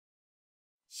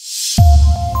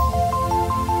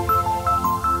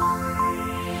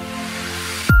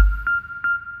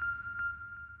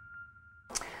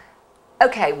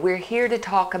Okay, we're here to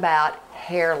talk about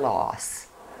hair loss.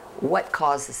 What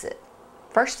causes it?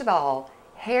 First of all,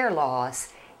 hair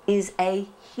loss is a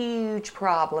huge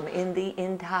problem in the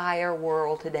entire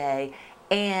world today,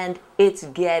 and it's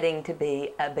getting to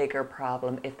be a bigger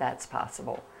problem if that's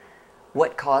possible.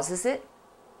 What causes it?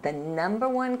 The number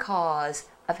one cause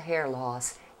of hair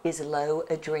loss is low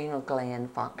adrenal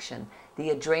gland function. The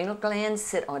adrenal glands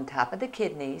sit on top of the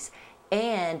kidneys,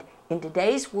 and in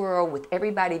today's world, with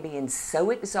everybody being so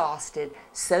exhausted,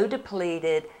 so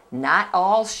depleted, not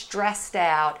all stressed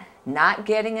out, not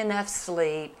getting enough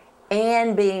sleep,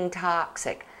 and being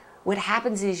toxic, what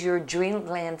happens is your adrenal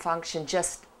gland function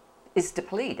just is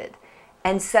depleted.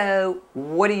 And so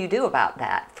what do you do about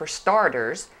that? For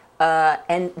starters,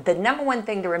 and the number one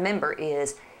thing to remember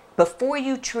is before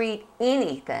you treat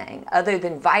anything other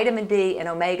than vitamin D and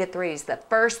omega-3s, the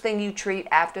first thing you treat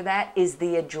after that is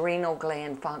the adrenal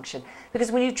gland function.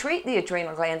 Because when you treat the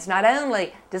adrenal glands, not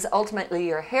only does ultimately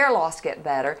your hair loss get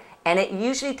better, and it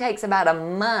usually takes about a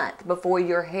month before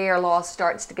your hair loss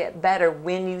starts to get better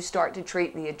when you start to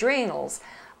treat the adrenals,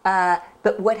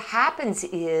 but what happens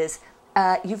is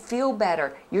you feel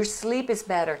better, your sleep is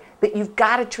better, but you've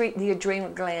got to treat the adrenal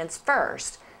glands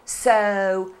first.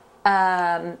 So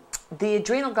the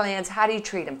adrenal glands, how do you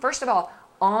treat them? First of all,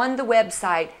 on the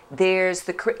website, there's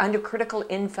under critical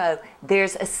info,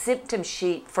 there's a symptom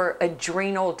sheet for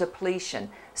adrenal depletion.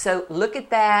 So look at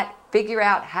that, figure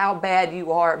out how bad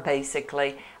you are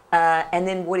basically, and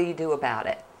then what do you do about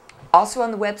it? Also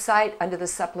on the website, under the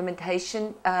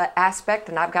supplementation aspect,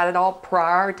 and I've got it all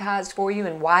prioritized for you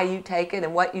and why you take it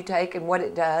and what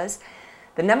it does.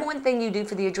 The number one thing you do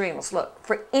for the adrenals, look,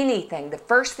 for anything, the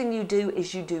first thing you do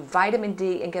is you do vitamin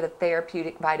D and get a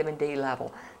therapeutic vitamin D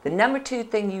level. The number two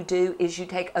thing you do is you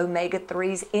take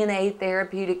omega-3s in a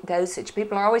therapeutic dosage.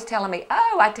 People are always telling me,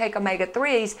 oh, I take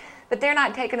omega-3s, but they're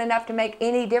not taking enough to make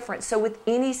any difference. So with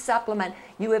any supplement,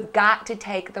 you have got to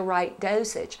take the right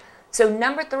dosage. So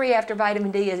number three after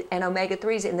vitamin D and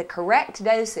omega-3s in the correct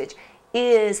dosage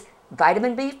is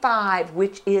vitamin B5,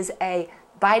 which is a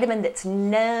vitamin that's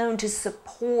known to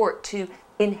support, to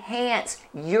enhance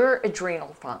your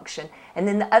adrenal function. And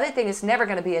then the other thing is never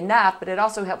going to be enough, but it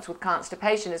also helps with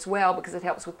constipation as well because it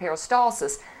helps with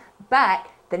peristalsis. But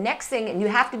the next thing, and you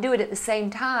have to do it at the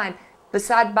same time,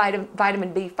 beside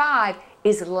vitamin B5,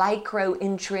 is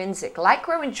lycro-intrinsic.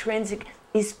 Lycro-intrinsic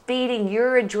is feeding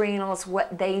your adrenals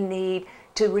what they need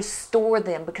to restore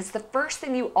them, because the first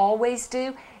thing you always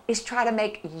do is try to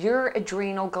make your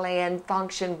adrenal gland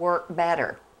function work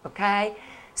better, okay?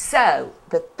 So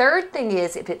the third thing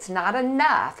is, if it's not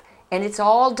enough, and it's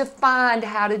all defined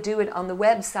how to do it on the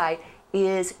website,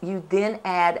 is you then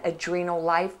add adrenal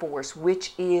life force,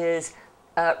 which is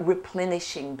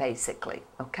replenishing basically,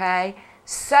 okay?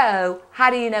 So how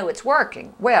do you know it's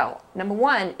working? Well, number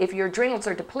one, if your adrenals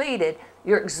are depleted,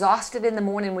 you're exhausted in the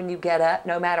morning when you get up,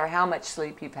 no matter how much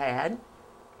sleep you've had,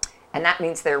 and that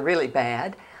means they're really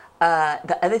bad.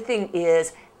 The other thing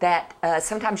is that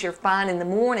sometimes you're fine in the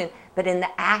morning, but in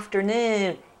the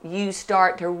afternoon you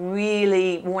start to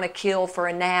really want to kill for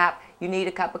a nap. You need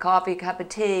a cup of coffee, a cup of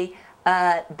tea.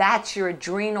 That's your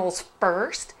adrenals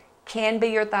first. Can be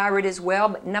your thyroid as well,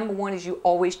 but number one is you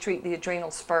always treat the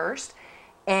adrenals first.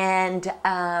 And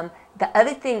the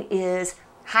other thing is,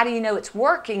 how do you know it's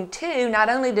working too? Not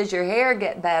only does your hair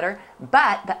get better,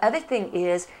 but the other thing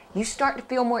is you start to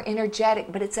feel more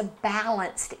energetic, but it's a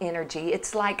balanced energy.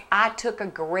 It's like I took a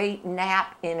great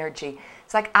nap energy.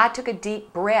 It's like I took a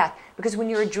deep breath, because when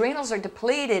your adrenals are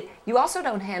depleted, you also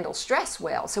don't handle stress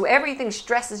well. So everything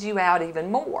stresses you out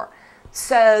even more.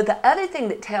 So the other thing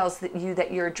that tells you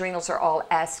that your adrenals are all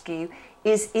askew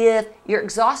is if you're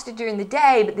exhausted during the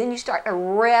day, but then you start to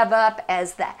rev up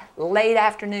as the late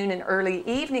afternoon and early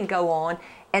evening go on,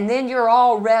 and then you're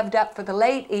all revved up for the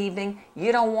late evening,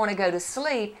 you don't want to go to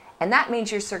sleep, and that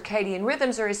means your circadian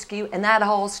rhythms are askew, and that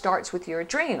all starts with your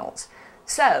adrenals.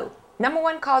 So, number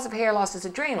one cause of hair loss is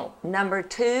adrenal. Number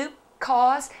two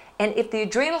cause, and if the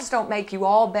adrenals don't make you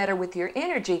all better with your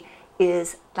energy,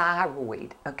 is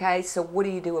thyroid, okay? So what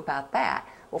do you do about that?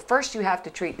 Well, first you have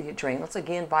to treat the adrenals,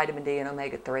 again, vitamin D and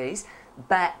omega-3s,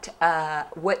 but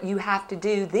what you have to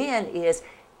do then is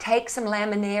take some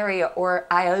laminaria or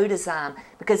iodozyme,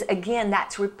 because again,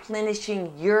 that's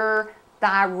replenishing your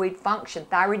thyroid function.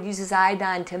 Thyroid uses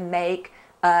iodine to make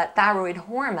thyroid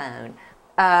hormone.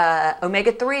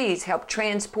 Omega-3s help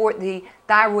transport the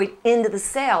thyroid into the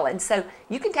cell, and so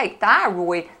you can take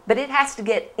thyroid, but it has to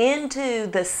get into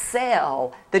the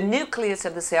cell, the nucleus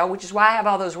of the cell, which is why I have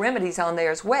all those remedies on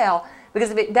there as well, because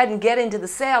if it doesn't get into the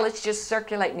cell, it's just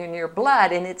circulating in your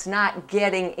blood and it's not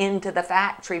getting into the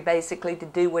factory basically to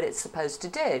do what it's supposed to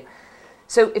do.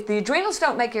 So if the adrenals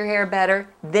don't make your hair better,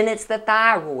 then it's the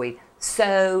thyroid.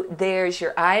 So there's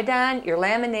your iodine, your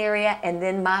laminaria, and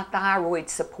then my thyroid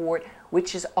support,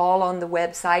 which is all on the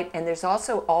website. And there's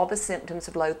also all the symptoms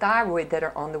of low thyroid that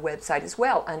are on the website as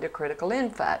well under critical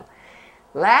info.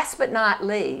 Last but not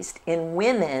least, in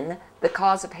women, the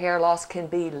cause of hair loss can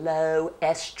be low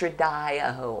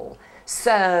estradiol.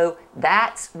 So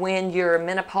that's when you're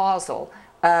menopausal.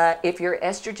 If your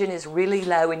estrogen is really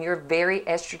low and you're very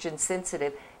estrogen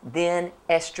sensitive, then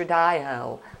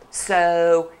estradiol.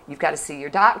 So you've got to see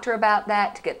your doctor about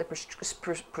that to get the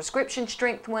prescription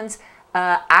strength ones.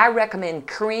 I recommend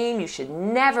cream. You should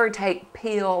never take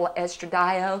pill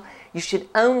estradiol. You should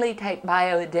only take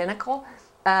bioidentical.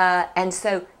 And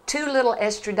so too little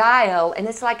estradiol, and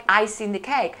it's like icing the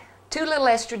cake. Too little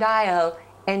estradiol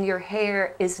and your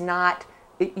hair is not,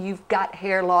 you've got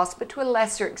hair loss, but to a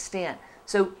lesser extent.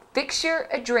 So fix your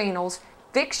adrenals,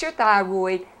 fix your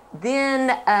thyroid, then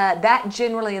that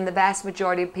generally in the vast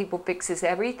majority of people fixes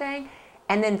everything.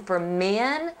 And then for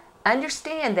men,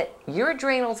 understand that your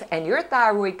adrenals and your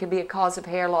thyroid can be a cause of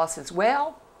hair loss as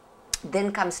well.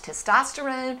 Then comes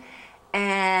testosterone,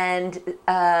 and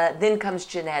then comes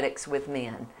genetics with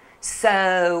men.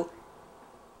 So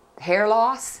hair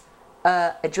loss,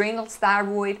 adrenals,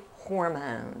 thyroid,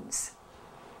 hormones.